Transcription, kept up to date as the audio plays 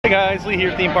guys, Lee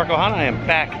here at Theme Park Ohana. I am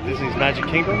back at Disney's Magic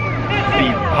Kingdom.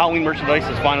 The Halloween merchandise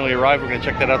has finally arrived. We're going to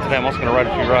check that out today. I'm also going to ride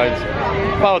a few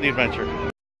rides. Follow the adventure.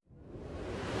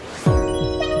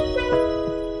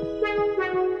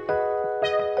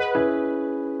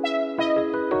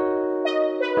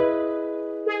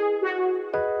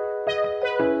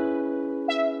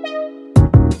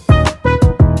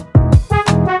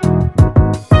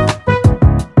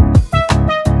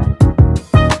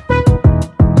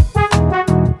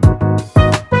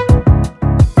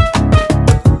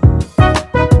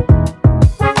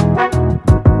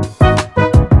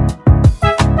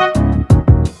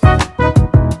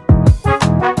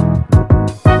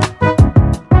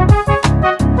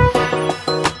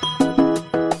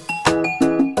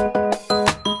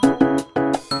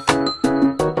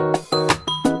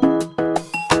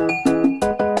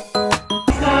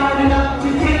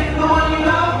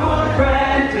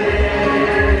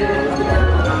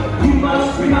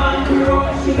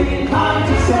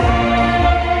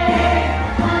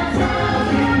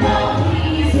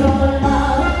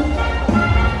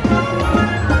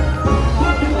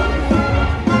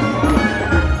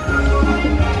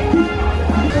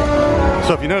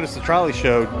 So if you notice, the trolley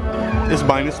show is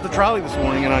minus the trolley this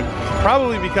morning, and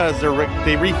probably because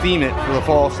they re-theme it for the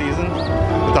fall season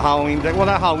with the Halloween, well,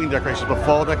 not Halloween decorations, but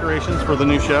fall decorations for the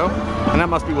new show, and that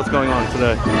must be what's going on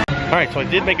today. All right, so I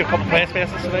did make a couple fast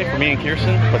passes today for me and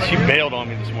Kirsten, but she bailed on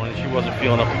me this morning. She wasn't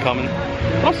feeling up and coming.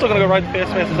 But I'm still gonna go ride the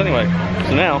fast passes anyway.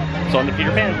 So now it's on to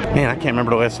Peter Pan. Man, I can't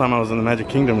remember the last time I was in the Magic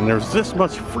Kingdom and there was this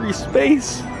much free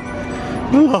space.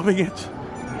 I'm loving it.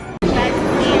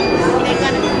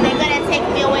 They're gonna take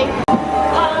me away.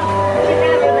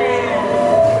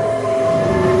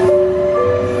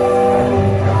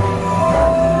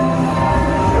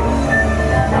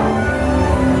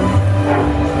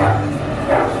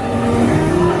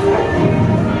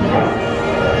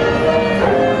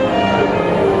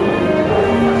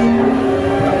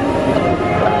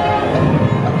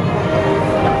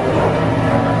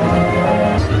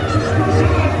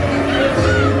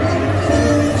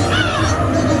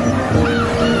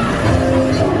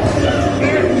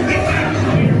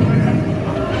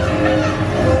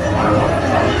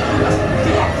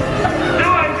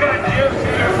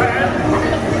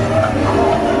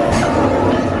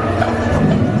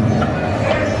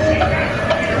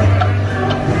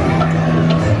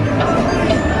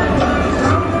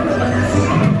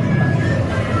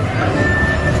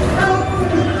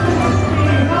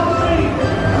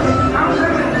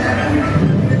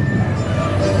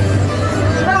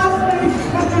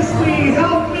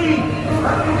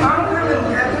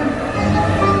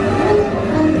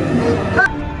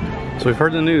 So we've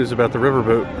heard the news about the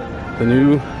riverboat, the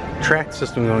new track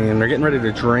system going in. They're getting ready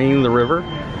to drain the river.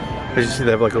 As you see,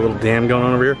 they have like a little dam going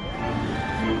on over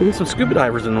here. We need some scuba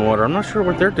divers in the water. I'm not sure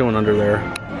what they're doing under there,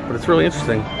 but it's really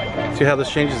interesting. See how this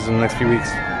changes in the next few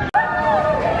weeks.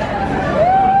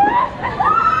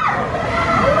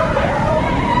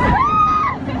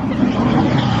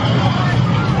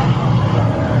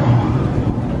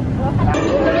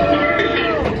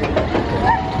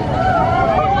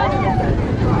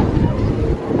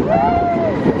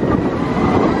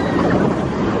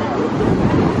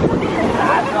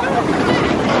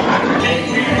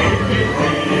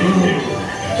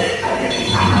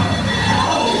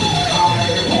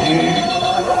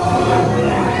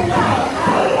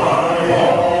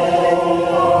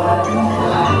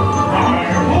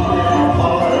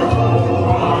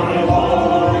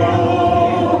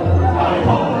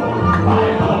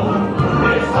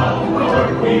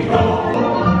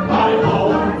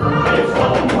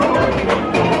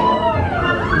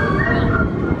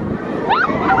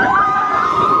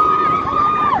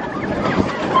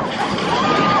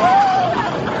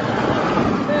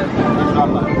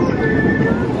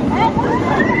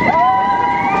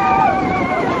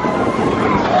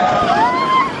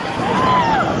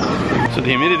 So the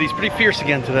humidity's pretty fierce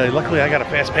again today. Luckily I got a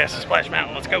fast pass to Splash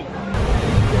Mountain. Let's go.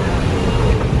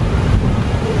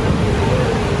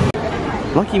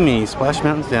 Lucky me, Splash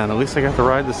Mountain's down. At least I got to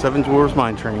ride the Seven Dwarfs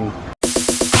Mine Train.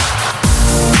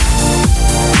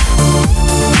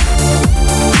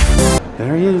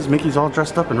 There he is. Mickey's all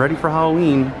dressed up and ready for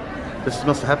Halloween. This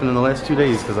must have happened in the last 2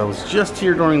 days because I was just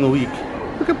here during the week.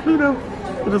 Look at Pluto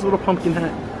with his little pumpkin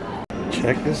hat.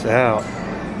 Check this out.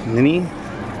 Mini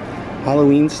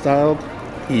Halloween styled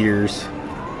ears.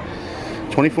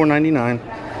 $24.99.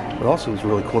 But also it's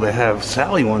really cool they have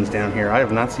Sally ones down here. I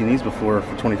have not seen these before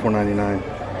for $24.99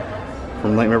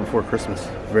 from Nightmare Before Christmas.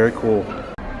 Very cool.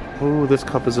 Oh, this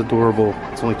cup is adorable.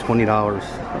 It's only $20.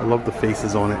 I love the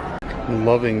faces on it. I'm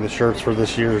loving the shirts for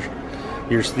this year's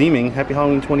theming. Happy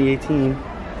Halloween 2018.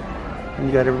 And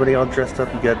you got everybody all dressed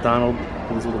up. You got Donald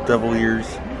with his little devil ears.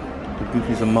 The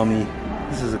Goofy's a mummy.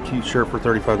 This is a cute shirt for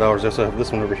 $35. I also have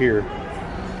this one over here.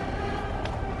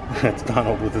 That's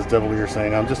Donald with his devil ears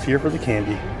saying, "I'm just here for the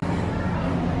candy."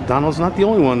 Donald's not the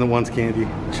only one that wants candy.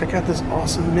 Check out this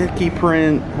awesome Mickey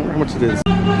print. I wonder how much it is.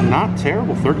 Not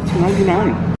terrible,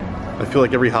 $32.99. I feel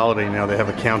like every holiday now they have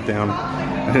a countdown.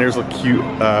 And there's a cute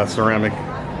ceramic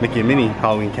Mickey and Minnie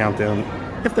Halloween countdown,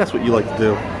 if that's what you like to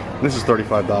do. And this is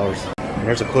 $35. And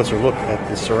there's a closer look at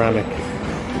the ceramic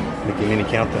Mickey and Minnie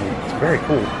countdown. It's very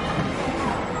cool.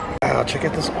 Wow, check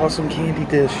out this awesome candy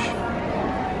dish.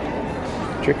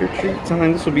 Trick or treat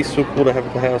time. This would be so cool to have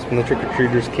at the house when the trick or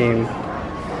treaters came.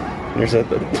 And there's that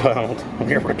Donald. I'm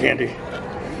here for candy.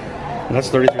 And that's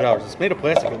 $33. It's made of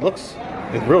plastic.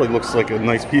 It really looks like a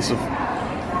nice piece of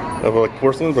like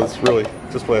porcelain, but it's really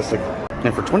just plastic.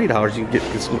 And for $20, you can get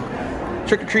this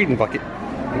trick or treating bucket,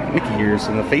 Mickey ears,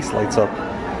 and the face lights up.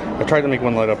 I tried to make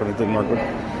one light up and it didn't work, but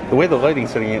the way the lighting's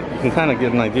setting it, you can kind of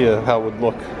get an idea of how it would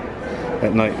look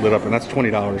at night lit up, and that's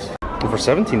 $20. And for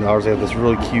 $17, they have this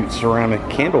really cute ceramic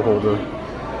candle holder.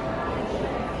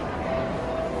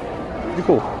 Pretty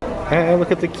cool. And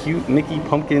look at the cute Mickey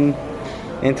pumpkin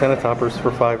antenna toppers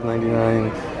for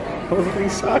 $5.99. Oh, look at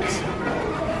these socks.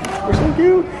 They're so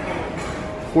cute.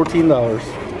 $14.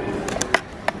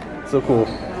 So cool.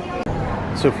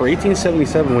 So for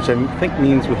 $18.77, which I think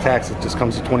means with tax it just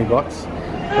comes to 20 bucks.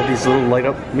 I have these little light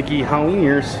up Mickey Halloween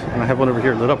ears, and I have one over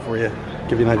here lit up for you.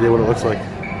 Give you an idea what it looks like.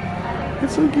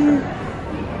 It's so cute.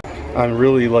 I'm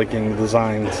really liking the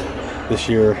designs this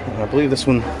year. I believe this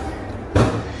one's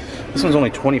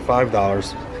only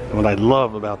 $25. And what I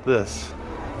love about this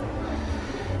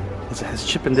is it has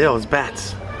Chip and Dale as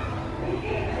bats.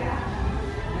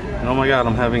 And oh my god,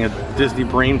 I'm having a Disney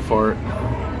brain fart.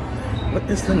 What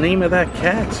is the name of that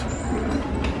cat?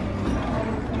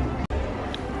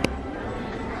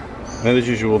 And as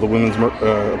usual, the women's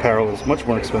apparel is much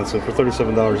more expensive. For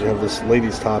 $37, you have this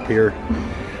ladies top here.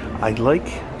 I like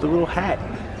the little hat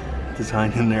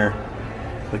design in there,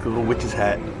 like a little witch's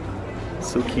hat.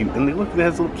 So cute. And look, it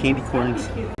has little candy corns.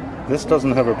 This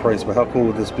doesn't have a price, but how cool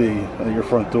would this be at your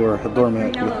front door? A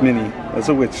doormat with Minnie as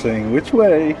a witch saying, "Which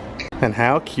way?" And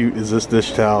how cute is this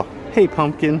dish towel? Hey,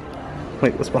 pumpkin.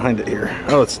 Wait, what's behind it here?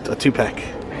 Oh, it's a 2-pack.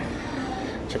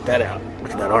 Check that out.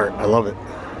 Look at that art. I love it.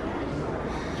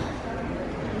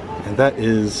 And that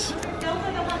is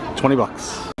 20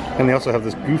 bucks. And they also have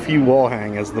this goofy wall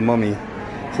hang as the mummy.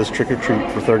 It says trick or treat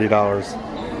for $30.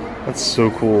 That's so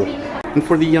cool. And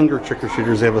for the younger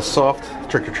trick-or-treaters, they have a soft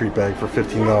trick-or-treat bag for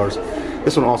 $15.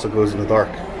 This one also goes in the dark.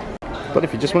 But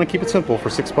if you just want to keep it simple, for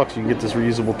 $6 you can get this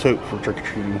reusable tote for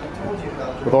trick-or-treating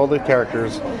with all the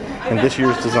characters and this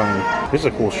year's design. Here's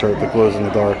a cool shirt that glows in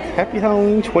the dark. Happy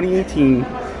Halloween 2018.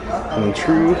 And in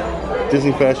true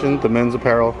Disney fashion, the men's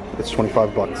apparel, it's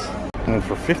 25 bucks. And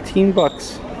for 15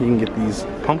 bucks, you can get these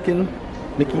pumpkin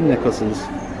Mickey necklaces.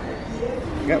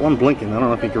 I got one blinking. I don't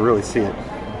know if you can really see it.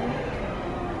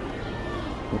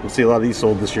 We'll see a lot of these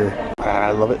sold this year.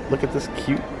 I love it. Look at this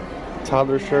cute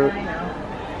toddler shirt.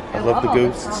 I love the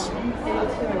ghosts.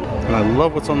 And I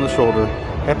love what's on the shoulder.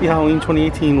 Happy Halloween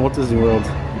 2018, Walt Disney World.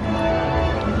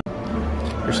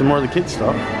 Here's some more of the kids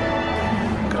stuff.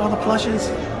 Look at all the plushes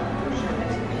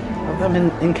of them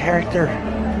in character.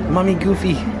 Mummy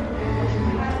Goofy.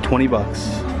 20 bucks.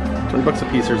 20 bucks a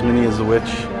piece. There's Minnie as the witch.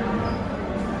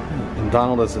 And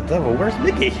Donald as the devil. Where's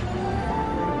Mickey?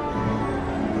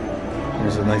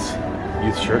 There's a nice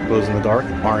youth shirt, glows in the dark,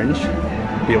 orange.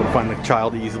 Be able to find the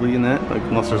child easily in that, like,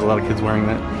 unless there's a lot of kids wearing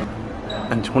that.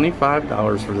 And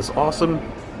 $25 for this awesome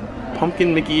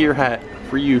pumpkin Mickey ear hat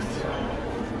for youth.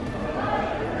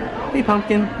 Hey,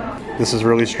 pumpkin. This is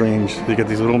really strange. They get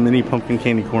these little mini pumpkin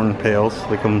candy corn pails.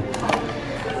 They come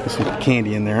with some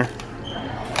candy in there.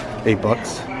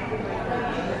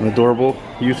 $8. An adorable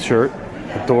youth shirt,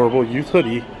 adorable youth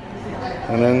hoodie,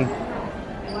 and then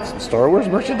some Star Wars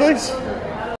merchandise.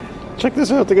 Check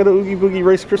this out, they got a Oogie Boogie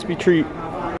Rice Krispie treat.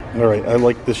 Alright, I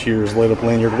like this year's light up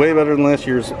lanyard way better than last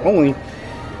year's, only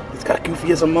it's got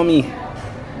Goofy as a mummy.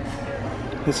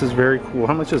 This is very cool.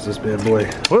 How much is this bad boy?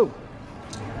 Whoa!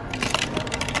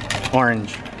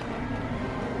 Orange.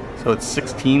 So it's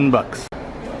 16 bucks.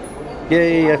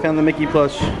 Yay, I found the Mickey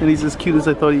plush, and he's as cute as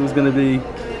I thought he was gonna be.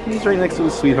 He's right next to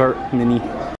his sweetheart, Minnie.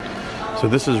 So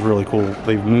this is really cool.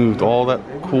 They've moved all that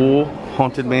cool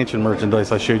Haunted Mansion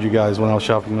merchandise I showed you guys when I was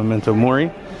shopping Memento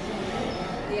Mori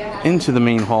into the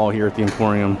main hall here at the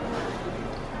Emporium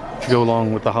to go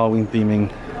along with the Halloween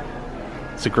theming.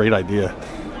 It's a great idea.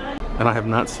 And I have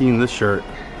not seen this shirt.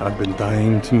 I've been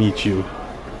dying to meet you.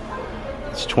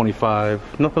 It's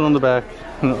 25. Nothing on the back.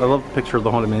 I love the picture of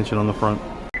the Haunted Mansion on the front.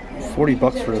 40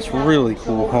 bucks for this really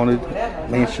cool Haunted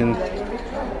Mansion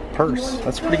purse.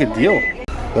 That's a pretty good deal.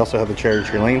 They also have the Cherry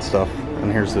Tree Lane stuff.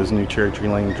 And here's those new Cherry Tree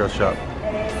Lane dress shop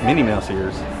Minnie Mouse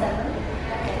ears.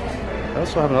 I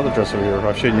also have another dress over here.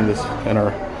 I've showed you this in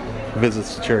our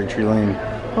visits to Cherry Tree Lane.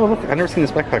 Oh look, I've never seen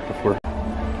this backpack before.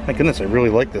 My goodness, I really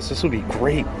like this. This would be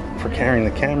great for carrying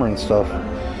the camera and stuff.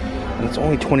 And it's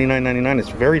only $29.99. It's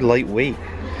very lightweight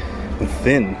and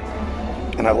thin.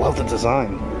 And I love the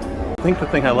design. I think the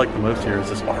thing I like the most here is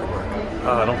this artwork.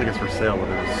 I don't think it's for sale, but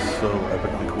it is so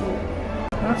epically cool.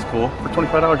 That's cool. For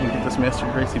 $25 you can get this Master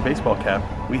Gracie baseball cap.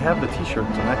 We have the t-shirt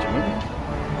to match it.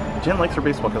 Maybe Jen likes her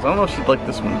baseball caps. I don't know if she'd like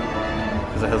this one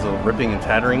because it has a ripping and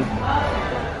tattering.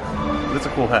 But it's a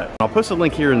cool hat. I'll post a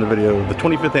link here in the video, the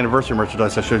 25th anniversary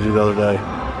merchandise I showed you the other day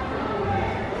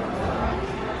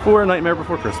for A Nightmare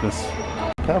Before Christmas.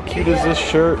 How cute is this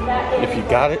shirt? If you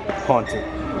got it, haunt it.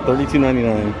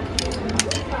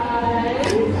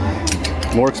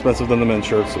 $32.99. More expensive than the men's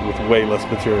shirts with way less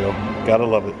material. Gotta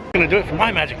love it. Gonna do it for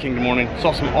my Magic Kingdom morning.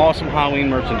 Saw some awesome Halloween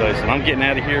merchandise and I'm getting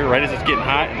out of here right as it's getting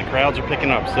hot and the crowds are picking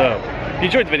up. So if you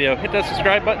enjoyed the video, hit that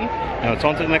subscribe button and it's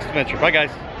on to the next adventure. Bye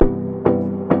guys.